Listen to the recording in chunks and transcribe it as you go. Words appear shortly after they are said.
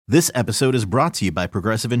This episode is brought to you by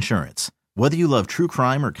Progressive Insurance. Whether you love true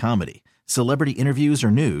crime or comedy, celebrity interviews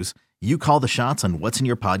or news, you call the shots on what's in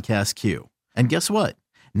your podcast queue. And guess what?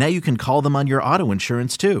 Now you can call them on your auto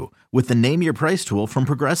insurance too with the Name Your Price tool from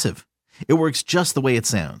Progressive. It works just the way it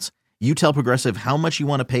sounds. You tell Progressive how much you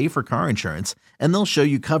want to pay for car insurance, and they'll show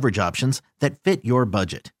you coverage options that fit your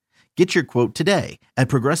budget. Get your quote today at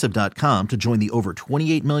Progressive.com to join the over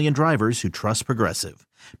 28 million drivers who trust Progressive.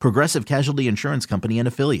 Progressive Casualty Insurance Company and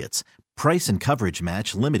Affiliates. Price and coverage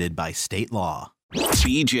match limited by state law.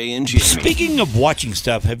 BJ and Jamie. Speaking of watching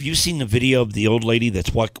stuff, have you seen the video of the old lady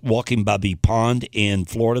that's walking by the pond in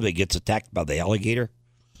Florida that gets attacked by the alligator?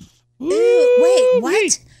 Ew, wait,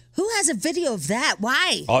 what? Who has a video of that?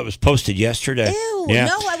 Why? Oh, it was posted yesterday. Ew, yeah.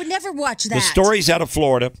 no, I would never watch that. The story's out of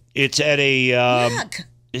Florida. It's at Yuck.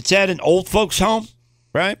 It's at an old folks home,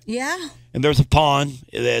 right? Yeah. And there's a pond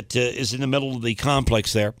that is in the middle of the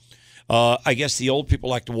complex there. I guess the old people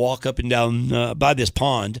like to walk up and down by this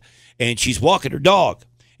pond, and she's walking her dog,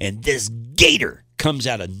 and this gator comes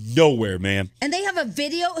out of nowhere, man. And they have a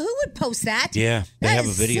video. Who would post that? Yeah, they have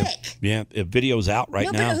a is video. Sick. Yeah, the video's out right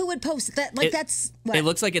now. But who would post that? Like that's what? It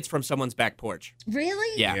looks like it's from someone's back porch.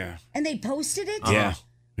 Really? Yeah. And they posted it?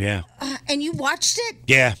 Yeah. And you watched it?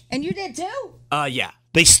 Yeah. And you did too? Yeah.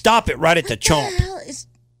 They stop it right at the What chomp. the hell is...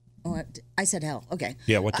 Oh, I said hell. Okay.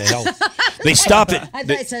 Yeah, what the hell? They stop it. I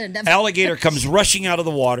thought I said it. Alligator comes rushing out of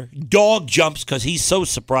the water. Dog jumps because he's so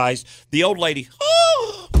surprised. The old lady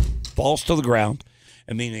falls to the ground.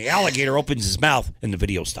 I mean, the alligator opens his mouth and the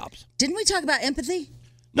video stops. Didn't we talk about empathy?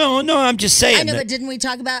 No, I'm just saying. I know, but didn't we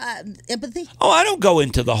talk about empathy? Oh, I don't go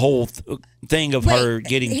into the whole thing of her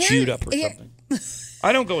getting chewed up or something.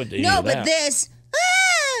 I don't go into any of that. But this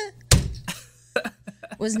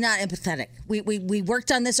was not empathetic. We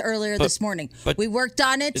worked on this earlier this morning. But we worked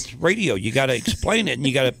on it. It's radio. You got to explain it, and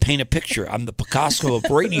you got to paint a picture. I'm the Picasso of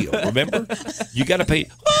radio. Remember? You got to paint.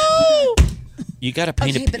 You got to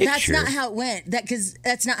paint a picture. But that's not how it went.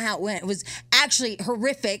 That's not how it went. It was actually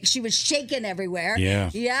horrific. She was shaking everywhere.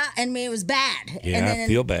 Yeah. Yeah. I mean, it was bad. Yeah, and then, I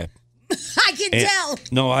feel bad. I can tell.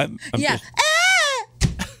 No, I'm yeah. just.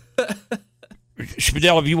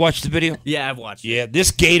 Spadell, have you watched the video? Yeah, I've watched it. Yeah, this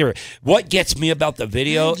gator. What gets me about the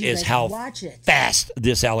video is how fast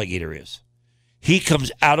this alligator is. He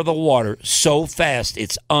comes out of the water so fast,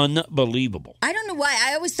 it's unbelievable. I don't know why.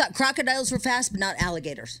 I always thought crocodiles were fast, but not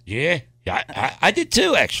alligators. Yeah, I did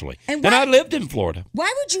too, actually. And I lived in Florida.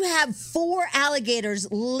 Why would you have 4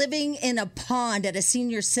 alligators living in a pond at a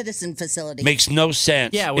senior citizen facility? Makes no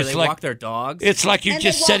sense. Yeah, where they walk their dogs. It's like you're and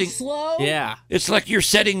just they setting. walk slow? Yeah. It's like you're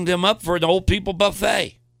setting them up for an old people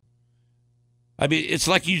buffet. I mean, it's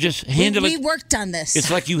like you just handed We it. worked on this. It's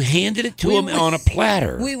like you handed it to them on a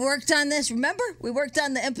platter. We worked on this. Remember? We worked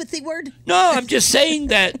on the empathy word. No, I'm just saying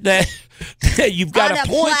that you've got On a a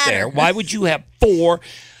point platter. there. Why would you have 4?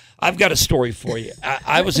 I've got a story for you.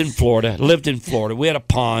 I was in Florida, lived in Florida. We had a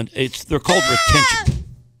pond. They're called retention.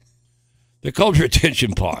 They're called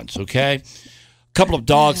retention ponds, okay? A couple of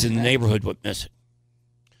dogs in the neighborhood went missing.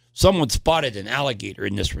 Someone spotted an alligator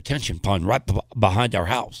in this retention pond right behind our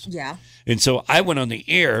house. Yeah. And so I went on the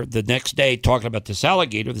air the next day talking about this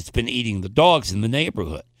alligator that's been eating the dogs in the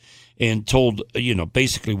neighborhood and told,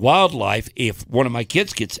 basically wildlife, if one of my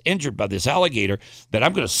kids gets injured by this alligator, that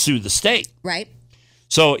I'm going to sue the state. Right.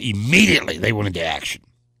 So immediately they went into action.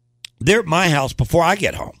 They're at my house before I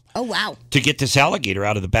get home. Oh, wow. To get this alligator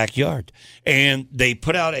out of the backyard. And they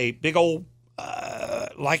put out a big old,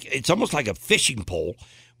 it's almost like a fishing pole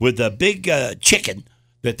with a big chicken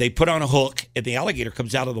that they put on a hook, and the alligator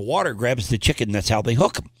comes out of the water, grabs the chicken. That's how they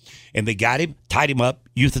hook him. And they got him, tied him up,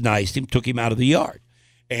 euthanized him, took him out of the yard.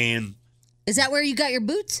 And is that where you got your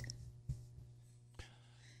boots?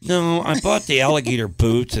 No, I bought the alligator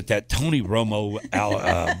boots at that Tony Romo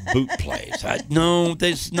boot place.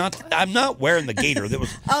 I'm not wearing the gator. That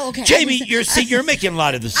was. Oh, okay. Jamie, you're making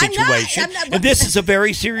light of the situation, and this is a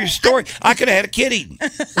very serious story. I could have had a kid eaten.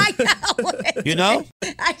 I know. You know?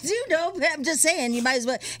 I do know, but I'm just saying, you might as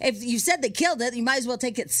well. If you said they killed it, you might as well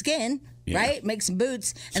take its skin. Yeah. Right? Make some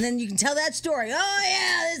boots, and then you can tell that story. Oh,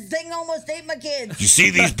 yeah, this thing almost ate my kids. You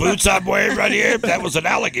see these boots I'm wearing right here? That was an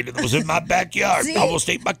alligator that was in my backyard. See? Almost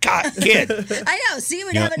ate my kid. I know. See,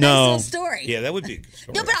 we'd have a nice little story. Yeah, that would be a good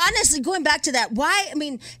story. No, but honestly, going back to that, why? I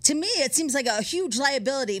mean, to me, it seems like a huge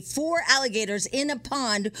liability for alligators in a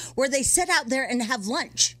pond where they sit out there and have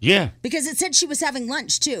lunch. Yeah. Because it said she was having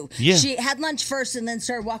lunch, too. Yeah. She had lunch first and then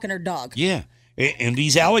started walking her dog. Yeah. And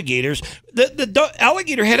these alligators, the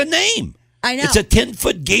alligator had a name. I know. It's a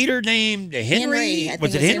 10-foot gator named Henry. I think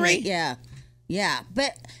Was it Henry? Yeah. Yeah.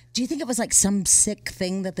 But do you think it was like some sick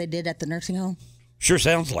thing that they did at the nursing home? Sure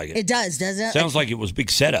sounds like it. It does, doesn't it? Sounds like it was a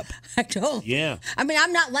big setup. I don't. Yeah. I mean,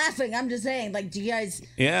 I'm not laughing. I'm just saying, like, do you guys?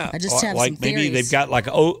 Yeah. I just have like some theories. maybe they've got like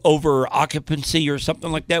over occupancy or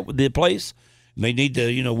something like that with the place. And they need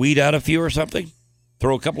to, weed out a few or something.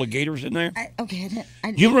 Throw a couple of gators in there.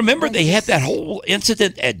 You remember they had that whole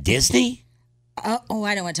incident at Disney? I don't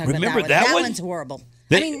want to talk Remember about that one. that one? That one's horrible.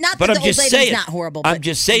 Not that I'm the old just lady's saying, not horrible. I'm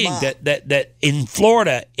just saying that in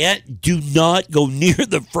Florida, do not go near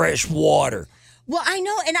the fresh water. Well, I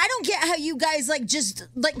know, and I don't get how you guys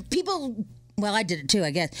people. Well, I did it too,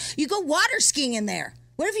 I guess. You go water skiing in there.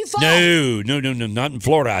 What if you fall? No, not in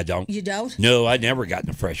Florida. I don't. You don't? No, I never got in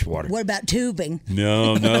the fresh water. What about tubing?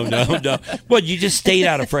 No. Well, you just stayed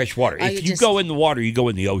out of fresh water. If you go in the water, you go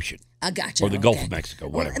in the ocean. I got you. Or the Gulf of Mexico,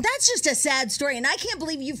 whatever. Well, that's just a sad story, and I can't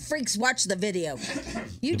believe you freaks watched the video.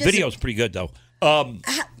 The video's pretty good, though.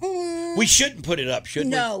 We shouldn't put it up, should we?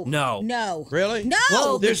 No. Really? No.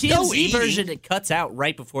 Well, there's the no TMZ eating. version, it cuts out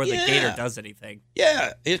right before the gator does anything.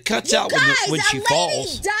 Yeah, it cuts out when she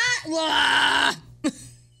falls.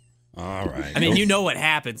 All right. I mean, you know what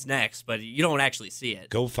happens next, but you don't actually see it.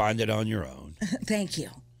 Go find it on your own. Thank you.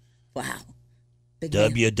 Wow.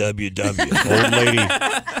 www.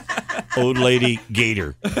 Old lady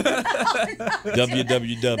gator.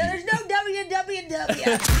 www. There's no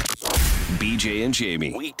www. BJ and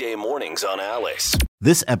Jamie. Weekday mornings on Alice.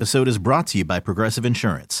 This episode is brought to you by Progressive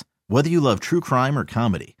Insurance. Whether you love true crime or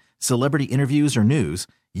comedy, celebrity interviews or news,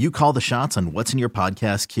 you call the shots on what's in your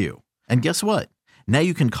podcast queue. And guess what? Now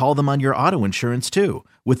you can call them on your auto insurance too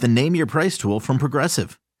with the Name Your Price tool from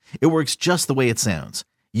Progressive. It works just the way it sounds.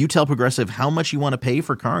 You tell Progressive how much you want to pay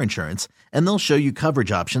for car insurance, and they'll show you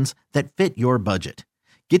coverage options that fit your budget.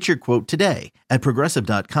 Get your quote today at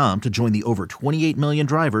Progressive.com to join the over 28 million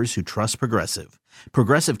drivers who trust Progressive.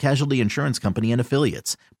 Progressive Casualty Insurance Company and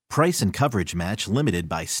Affiliates. Price and coverage match limited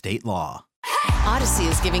by state law. Odyssey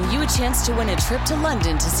is giving you a chance to win a trip to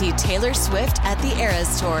London to see Taylor Swift at the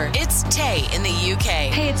Eras Tour. It's Tay in the UK.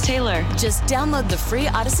 Hey, it's Taylor. Just download the free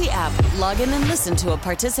Odyssey app, log in and listen to a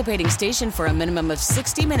participating station for a minimum of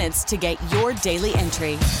 60 minutes to get your daily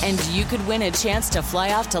entry. And you could win a chance to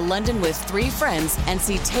fly off to London with 3 friends and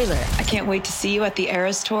see Taylor. I can't wait to see you at the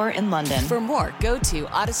Eras Tour in London. For more, go to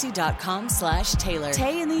odyssey.com/Taylor.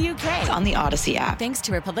 Tay in the UK. It's on the Odyssey app. Thanks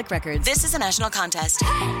to Republic Records. This is a national contest.